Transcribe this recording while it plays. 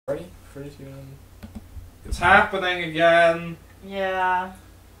Freeze again. It's happening again. Yeah.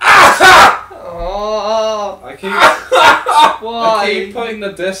 Oh, I keep why? I keep putting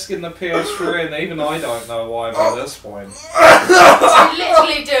the disc in the PS3 and even I don't know why by this point. You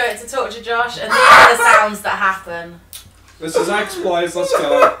literally do it to torture Josh, and these are the sounds that happen. This is XBLAZE, let's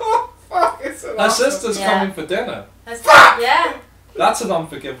go. Fuck, it's an Her sister's Yeah. coming for dinner. Yeah. That's an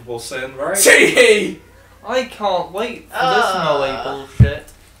unforgivable sin, right? Tee! I can't wait for this Moe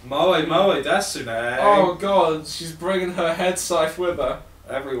bullshit. Moe Desune. Oh god, she's bringing her head scythe with her.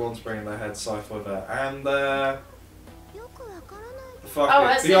 Everyone's bringing their head scythe with her. And, fuck Oh,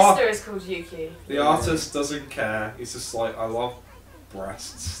 it. her sister is called Yuki. The artist doesn't care. He's just like, I love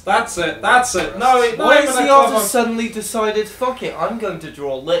breasts. That's it, that's it. No, it, Why not has even the a artist clever... suddenly decided, fuck it, I'm going to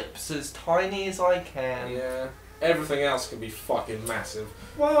draw lips as tiny as I can? Yeah. Everything else can be fucking massive.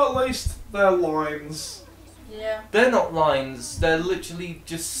 Well, at least they're lines. Yeah. They're not lines, they're literally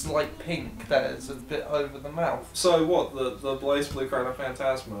just slight pink that is a bit over the mouth. So what, the Blaze Blue Crown of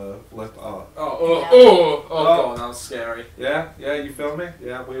Phantasma lip art? Yeah. Oh god, that was scary. Yeah, you feel me?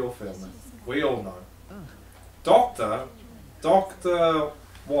 Yeah, we all feel me. We all know. Doctor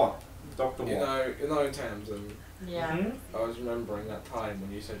what? Doctor what? You know, Tamsin, Yeah. Hmm? I was remembering that time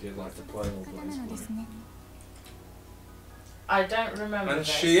when you said you'd like to play more Blaze Blue. I don't remember And this.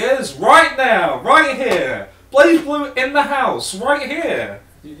 she is right now, right here. Blaze Blue in the house, right here.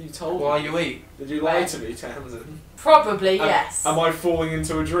 You told Why me. you eat? Did you lie to me, Tamsin? Probably, yes. Am I falling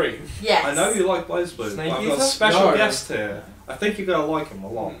into a dream? Yes. I know you like Blaze Blue. Snake I've got a Eater? special No. guest here. I think you're gonna like him a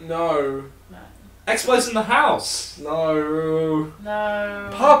lot. No. XBLAZE in the house. No. No.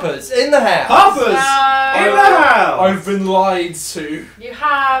 Papa's in the house! Papa's No. in the house. I've been lied to. You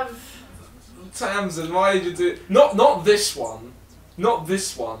have. Tamsin, why did you do it? Not this one. Not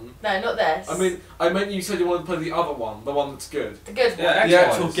this one. No, not this. I meant you said you wanted to play the other one, the one that's good. The good one. Yeah, The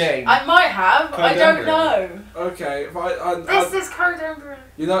actual XBLAZE. game. I might have. I Code don't Embryo. know. Okay, if This is Code Embryo.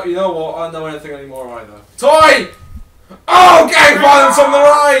 You know what? I don't know anything anymore either. Toy! Oh, gang violence on the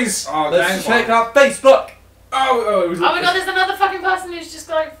rise! Oh, Let's gang check out Facebook! Oh, it was Oh my god, there's another fucking person who's just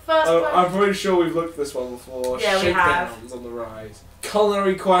like first Oh, place. I'm pretty sure we've looked at this one before. Yeah, we have. Shakedowns on the rise.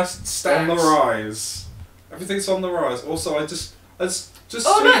 Culinary quest stacks. on the rise. Everything's on the rise. Also, I just Oh see-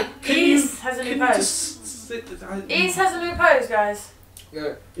 look, can Ease you- has a new can you pose. just sit- Ease has a new pose, guys. Yeah,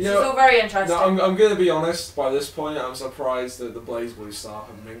 This you is know, all very interesting. no, I'm going to be honest, by this point I'm surprised that the Blaze Blue staff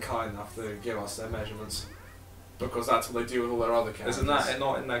haven't been kind enough to give us their measurements. Because that's what they do with all their other characters. Isn't that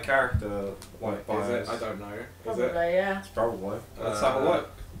not in their character like Is bios? it? I don't know. Probably, Is it? yeah. Probably. Let's have a look.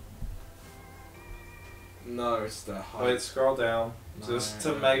 No, it's the height. Wait, scroll down. Just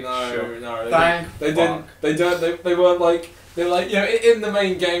to make sure. No, Thank they didn't. They weren't like. They're like, you know, in the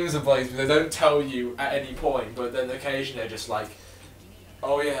main games of Blaze, they don't tell you at any point, but then occasionally they're just like,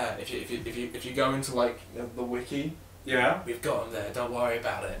 oh yeah, if you go into like the wiki, Yeah. we've got them there. Don't worry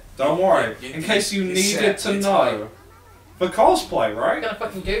about it. Don't worry. You- In case you you needed set to the know. For cosplay, I'm right? gonna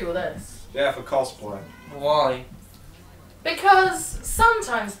fucking Google this. Yeah, for cosplay. Why? Because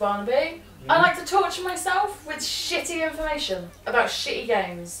sometimes, Barnaby, I Hmm? like to torture myself with shitty information about shitty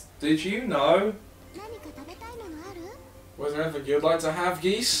games. Did you know? Was there anything you'd like to have,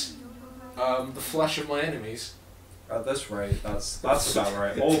 Geese? The flesh of my enemies. At this rate, that's about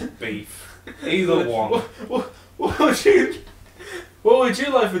right. Or beef. Either one. What would you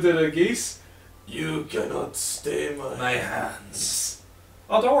like for dinner, Geese? You cannot stay My hands.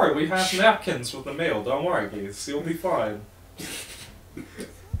 Oh, don't worry, we have napkins with the meal. Don't worry, Geese. You'll be fine.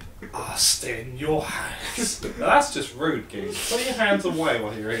 I'll stain your hands. Now, that's just rude, Geese. Put your hands away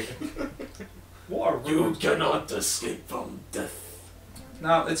while you're eating. What a rude. cannot escape from death.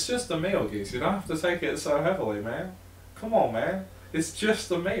 Now, it's just a meal, Geese. You don't have to take it so heavily, man. Come on, man. It's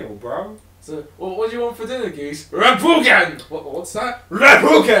just a meal, bro. So, what do you want for dinner, Geese? Rapugan! What's that?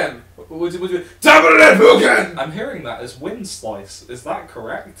 Rapugan! What do you double Rapugan! I'm hearing that as wind slice. Is that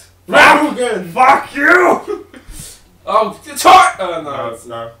correct? Rapugan! Fuck you! Oh, it's hot! Oh, no. No,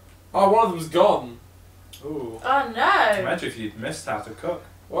 no. Oh, one of them's gone. Ooh. Oh no! Imagine if you'd missed how to cook.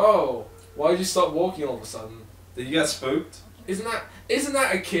 Whoa. Why did you stop walking all of a sudden? Did you get spooked? Isn't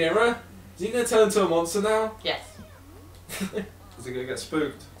that Akira? Is he gonna turn into a monster now? Yes. Is he gonna get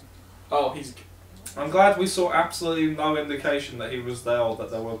spooked? Oh, he's... I'm glad we saw absolutely no indication that he was there or that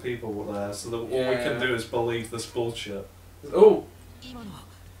there were people there, so that all we can do is believe this bullshit. Oh!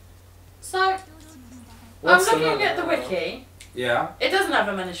 So, What's I'm looking at the wiki. Yeah? It doesn't have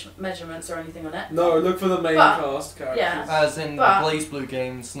a measurements or anything on it. No, look for the main But- cast characters. yeah. As in But- the Blaze Blue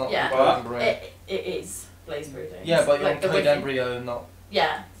games, not Yeah. the But- Code Embryo. It is Blaze Blue games. Yeah, but you're Like on the Code wiki. Embryo, not...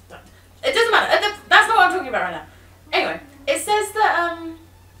 Yeah. It doesn't matter. That's not what I'm talking about right now. Anyway, it says that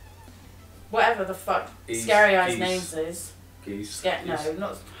whatever the fuck Scary Eyes Geese. names is. Geese. No,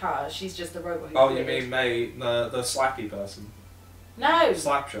 not her. She's just the robot. Who Oh, you created- mean May, the slappy person? No.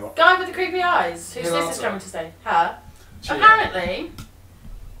 Slapshot. Guy with the creepy eyes. Whose Who sister's else? coming to stay? Her. Cheer. Apparently,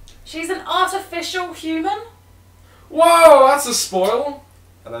 she's an artificial human. Whoa, that's a spoil.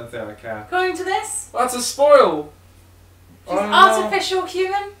 I don't think I can. According to this, That's a spoil. she's Oh, an no. artificial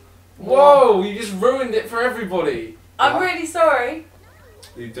human. Whoa, you just ruined it for everybody. I'm What? really sorry.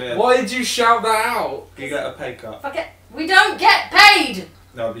 You did. Why did you shout that out? You get a pay cut. Fuck it. We don't get paid.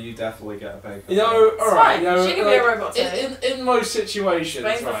 No, but you definitely get a pay cut. You know, It's alright, fine. you know, She can be a robot too. in most situations,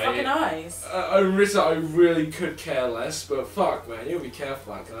 Explains the right? fucking eyes. I really could care less, but fuck, man, you'll be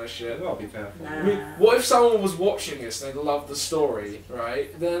careful that kind of shit. You gotta be careful. Nah. I mean, what if someone was watching this and they loved the story,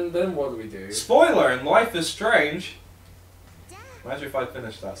 right? Then what do we do? Spoiler in Life is Strange. Imagine if I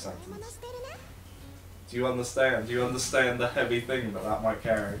finished that sentence. Do you understand? Do you understand the heavy thing that might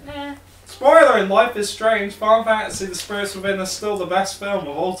carry? Nah. Spoiler in Life is Strange, Final Fantasy The Spirits Within is still the best film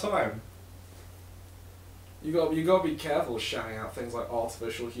of all time. You gotta be careful shouting out things like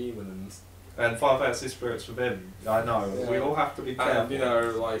artificial humans And Final Fantasy Spirits Within, I know, Yeah. we all have to be careful. and, you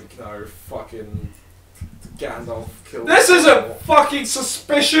know, like, you know, fucking Gandalf killed This people. isn't fucking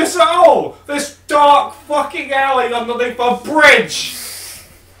suspicious at all! This dark fucking alley underneath a bridge!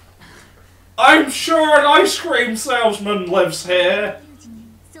 I'm sure an ice cream salesman lives here!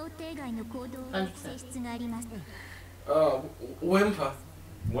 Whimper.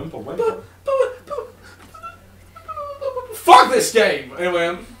 Whimper, whimper. Fuck this game!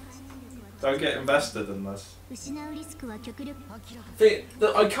 Anyway, Don't get invested in this. I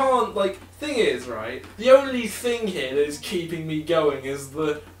can't, like, thing is, right, the only thing here that is keeping me going is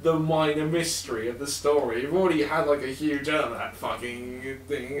the minor mystery of the story. We've already had, like, a huge that fucking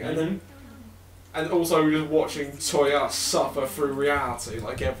thing, and then, and also just watching Toya suffer through reality,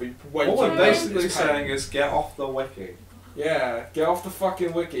 like, every waking All I'm moment basically is pain. saying is get off the wiki. Yeah, get off the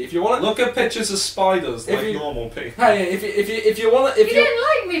fucking wiki. If you want to Look at pictures of spiders If like you- normal people. hey, if you want to, You didn't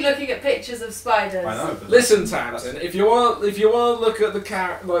like me looking at pictures of spiders. I know, but listen, Tamsin, if you want to look at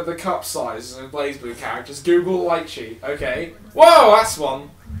the cup size of Blaze Blue characters, Google light sheet. Okay. Whoa, that's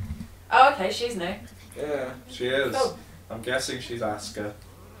one. Oh, okay, she's new. Yeah. she is. Cool. I'm guessing she's Asuka.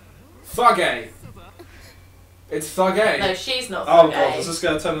 Thug A. It's Thug A. No, she's not Oh Thug god, A. is this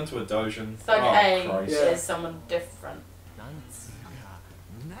going to turn into a Dojin? Thug Oh, A Christ. Yeah. is someone different.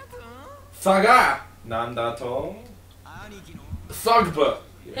 Thug A. Nandato? Thugba.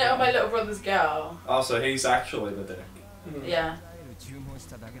 Hit on my little brother's girl. Oh, so he's actually the dick. Yeah.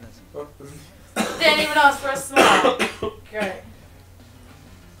 Didn't even ask for a smile. Great.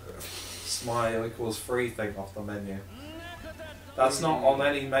 Smile equals free thing off the menu. That's not on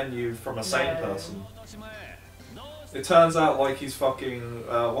any menu from a sane No. person. It turns out like he's fucking,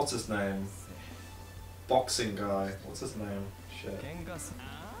 what's his name? Boxing guy. What's his name? Shit.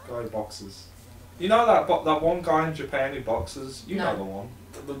 Guy who boxes. You know that that one guy in Japan who boxes? You know No. the one.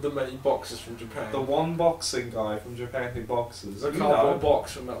 The many boxes from Japan. The one boxing guy from Japan who boxes. The You cardboard know.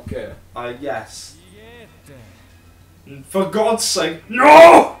 box from Metal Gear. Yes. For God's sake,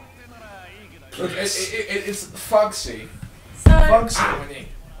 no! Look, it's Fugsy. So, Bugsy.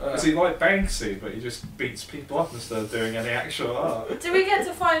 Uh, Is he like Banksy, but he just beats people up instead of doing any actual art? do we get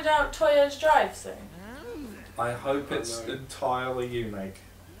to find out Toya's drive soon? I hope it's I know. entirely unique.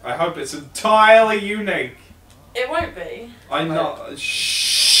 I hope it's entirely unique. It won't be. I'm not.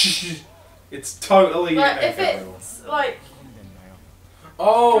 Shh. It's totally But unique. if everyone. it's like,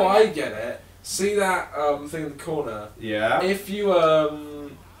 oh, I get it. See that thing in the corner? Yeah. If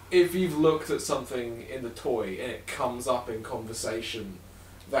you've looked at something in the toy and it comes up in conversation,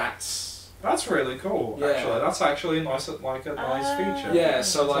 that's That's really cool. Yeah. Actually, that's actually a nice feature. yeah.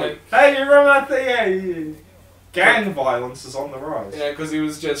 So like Hey, you remember that? Gang violence is on the rise. yeah, because he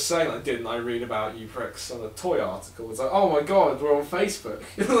was just saying like, didn't I read about you pricks on a toy article? It's like, oh my god, we're on Facebook.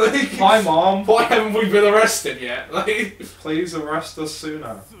 Like, Hi, Mom. why haven't we been arrested yet? Like, Please arrest us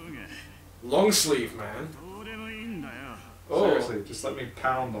sooner. long sleeve man. Oh, Seriously, just let me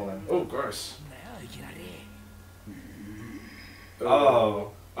pound on him. oh, gross.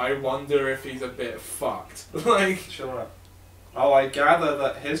 Oh. I wonder if he's a bit fucked. Like, Chill out. Oh, I gather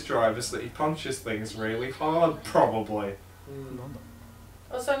that his drive is that he punches things really hard, probably.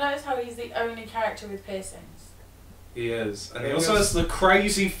 also notice how he's the only character with piercings. He is. And he He also is. has the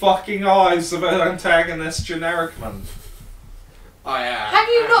crazy fucking eyes of an antagonist generic man. I am. Have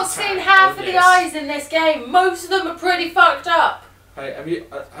you not seen half of the Yes. eyes in this game? Most of them are pretty fucked up. Hey, have you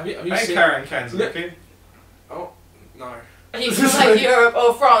Hey, seen? Karen Kanzuki. Oh, no. He's from like Europe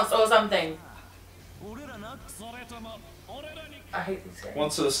or France or something. I hate these games.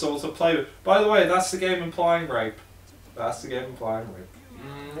 wants us all to play with. By the way, that's the game implying rape. That's the game implying rape.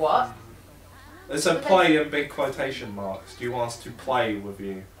 What? It's a play in big quotation marks. Do you want us to play with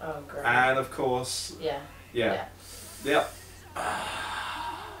you? Oh, great. And of course, Yeah. yeah.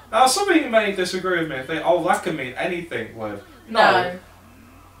 Now, some of you may disagree with me and think, oh, that can mean anything, Liv. No.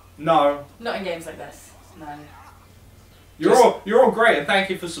 No. Not in games like this. No. You're all great, and thank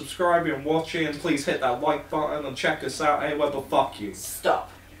you for subscribing and watching, and please hit that like button and check us out anywhere but fuck you. Stop.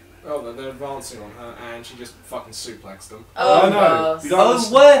 Oh, they're advancing on her, and she just fucking suplexed them. Oh, no. gosh. You don't Oh,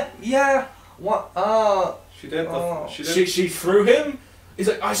 understand. where? Yeah. What? She did. Oh. She threw him? He's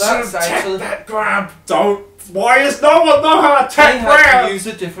like, I should That's have actually- teched that grab! Don't. Why does no one know how to They tech had to grab? use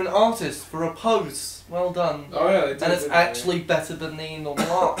a different artist for a pose. Well done. Oh yeah, they did. And it's didn't actually better than the normal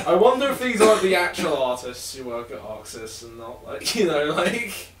art. they? I wonder if these are the actual artists who work at Arxis and not like, you know,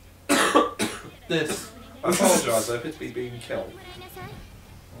 like... This. I apologise though if it's being killed.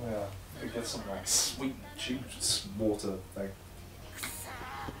 Oh, yeah, it gets some like sweet juice water thing.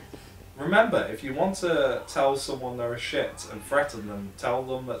 Remember, if you want to tell someone they're a shit and threaten them, tell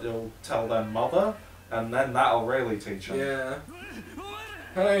them that you'll tell their mother, and then that'll really teach them. Yeah.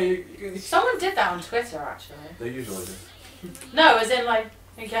 Hey, Someone did that on Twitter, actually. They usually do. No, as in, like,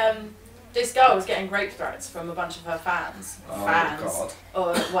 this girl was getting rape threats from a bunch of her fans. Oh fans. god.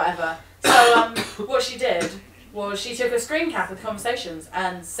 Or whatever. So, what she did was she took a screen cap of the conversations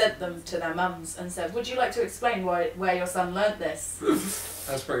and sent them to their mums and said, would you like to explain where your son learnt this?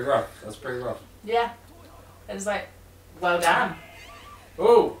 That's pretty rough. That's pretty rough. Yeah. And it's like, well done.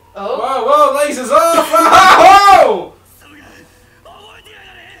 oh! Oh. Whoa, whoa, lasers off! Oh!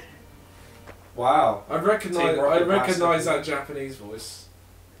 Wow. I recognise Team Rocket recognise Master. that Japanese voice.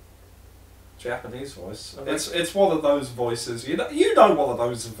 Japanese voice. Okay. It's one of those voices. You know one of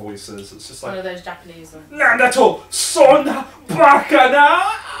those voices. It's just One like of those Japanese ones. Nanato Son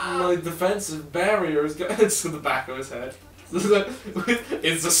Bakana. My defensive barrier is going to the back of his head.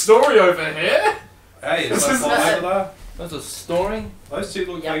 Is the story over here? Hey, is This that is plot not- over there? There's a story. Those two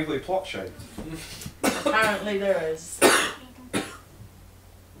look Yep. vaguely plot shaped. Apparently there is.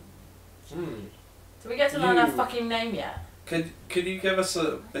 Do we get to learn our You- fucking name yet? Could you give us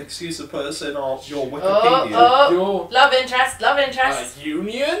an excuse to put us in your Wikipedia? Oh, Your love interest, love interest.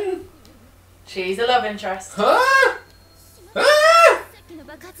 union? She's a love interest. Huh? Ah!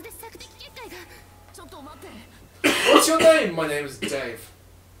 What's your name? My name is Dave.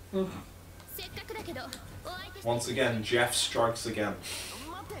 Once again, Jeff strikes again.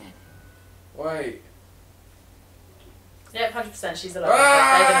 Wait. Yep, 100% she's a love interest.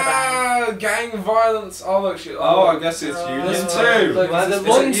 They're gonna ban. Ah, gang violence. Oh look, shit. Oh, I guess it's Oh. Union Look, too. You had a is it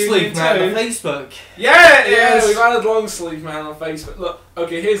long Union sleeve man too? on Facebook. Yeah, it Yeah, is. we've had a long sleeve man on Facebook. Look,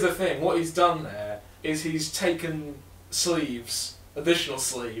 okay, here's the thing. What he's done there is he's taken sleeves, additional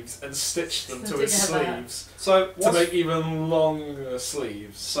sleeves, and stitched them to his Together. sleeves So to what's make even longer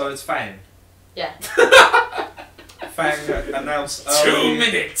sleeves. so it's Fang. Yeah. Fang announced 2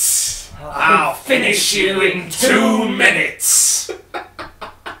 minutes. I'll finish you in 2 minutes.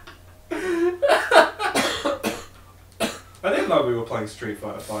 I didn't know we were playing Street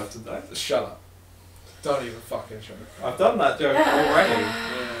Fighter 5 today. Shut up. Don't even fucking show. I've done that joke already.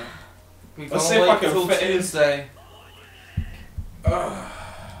 Yeah. We've Let's got see to if I wait can till fit in. Tuesday.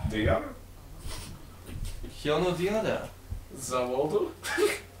 Do you? Hyono Diada. Zawaldo?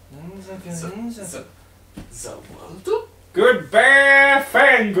 Zawaldo? Good bear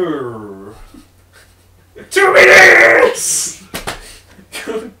Fanger. 2 minutes.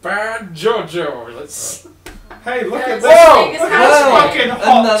 Good bad Jojo. Let's. Hey, look Yeah, at it's this! the Look biggest at this house. fucking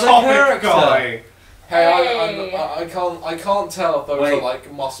hot Another topic character. guy. Hey, Hey. I can't tell if those Wait, are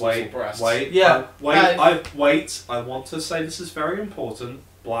like muscles or Wait, breasts. wait, Yeah. wait. I want to say this is very important.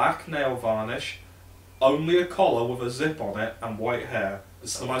 Black nail varnish, only a collar with a zip on it, and white hair.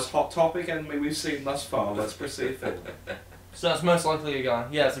 It's the most hot topic enemy we've seen thus far. Let's proceed forward. So that's most likely a guy.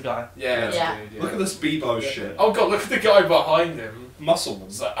 Yeah, it's a guy. Yeah. it's Yeah. good, yeah. Look at this Bebo Yeah. shit. Oh god, look at the guy behind him. Muscleman.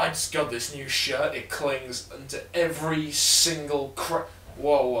 It's like, I just got this new shirt, it clings into every single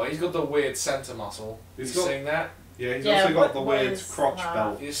Whoa, he's got the weird centre muscle. He's You got- seeing that? Yeah, he's Yeah, also got the what weird is crotch that?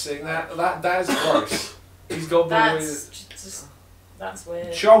 belt. You seeing that? That is gross. He's got the That's just, that's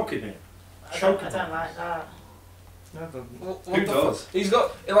weird. Choking it. I choking don't like that. Who does? He's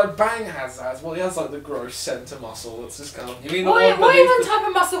got, like, Bang has that as well. He has, like, the gross centre muscle. It's just kind of. You mean What, the one what beneath even the- type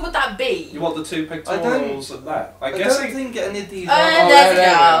of muscle would that be? You want the two pectorals and that? I I guess don't he... think any of these Uh, are... there's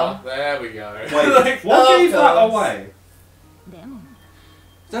there a we go. There we go. Wait, what Oh, gave that God. away?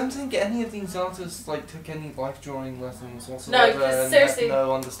 I don't think any of these artists like took any life drawing lessons whatsoever. No, 'cause and seriously- had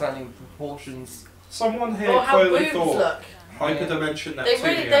no understanding of proportions. Someone here Or how clearly boobs thought... look. Hyperdimension They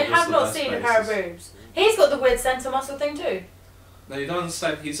Neptunia they was have the not best seen a pair of basis. boobs. He's got the weird centre muscle thing too. No, you don't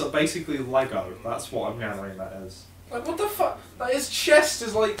understand. He's basically Lego. That's what I'm gathering that is. Like, what the fuck? Like, his chest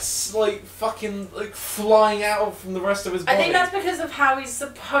is like fucking like flying out from the rest of his body. I think that's because of how he's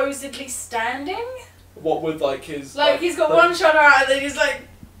supposedly standing. What with like his Like he's got one shoulder out and then he's like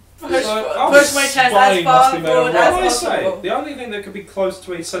push my chest as spine must far be made of forward rock. as What I say, possible. the only thing that could be close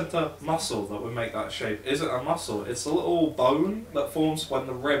to a centre muscle that would make that shape isn't a muscle. It's a little bone that forms when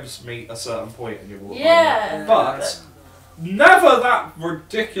the ribs meet a certain point in your walk. Yeah. But never that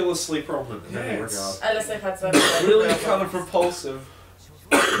ridiculously prominent in any Yes. regard. Unless they've had some really kind of repulsive.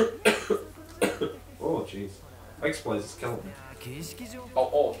 Oh jeez. XBLAZE is killing me.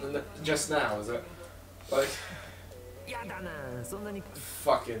 Just now, is it? Like,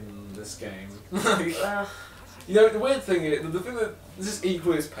 fucking this game. Ugh. You know, the weird thing is, the thing that this is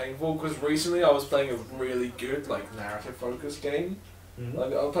equally as painful, because recently I was playing a really good, like, narrative-focused game.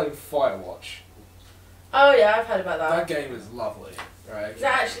 Like, I was playing Firewatch. Oh yeah, I've heard about that. That game is lovely, right? Is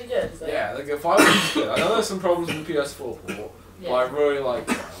that actually good? Is it? Yeah, like, Firewatch is good. I know there's some problems with the PS4 port, but I Yeah. really like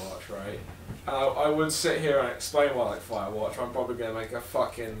Firewatch, right? I would sit here and explain why I like Firewatch. I'm probably going to make a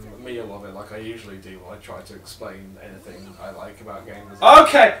fucking meal of it like I usually do when I try to explain anything I like about games.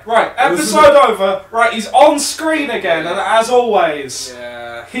 Okay, right, episode over. Right, he's on screen again, and as always,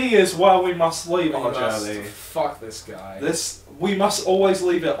 Yeah. he is where we must leave our We must journey. fuck this guy. We must always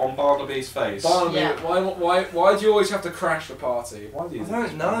leave it on Barnaby's face. Barnaby, Yeah. why do you always have to crash the party? Why do you I think don't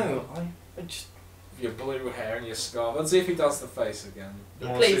it's know. I just. Your blue hair and your scarf. Let's see if he does the face again. You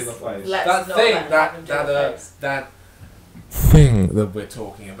want to see Please, the face? let's That not thing, let him do the face. that thing that we're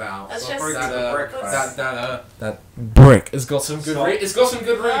talking about. That's Stop just breaking the brick, that's- man. that brick has got some good. Stop. It's got some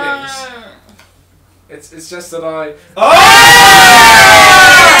good readings. Ah. It's just that I.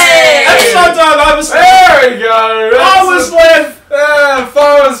 Hey! Episode done. I was There we go. I was Liv. Yeah,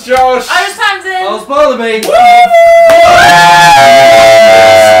 Farmer's Josh. I was Tamsin. I was Barnaby! Woo!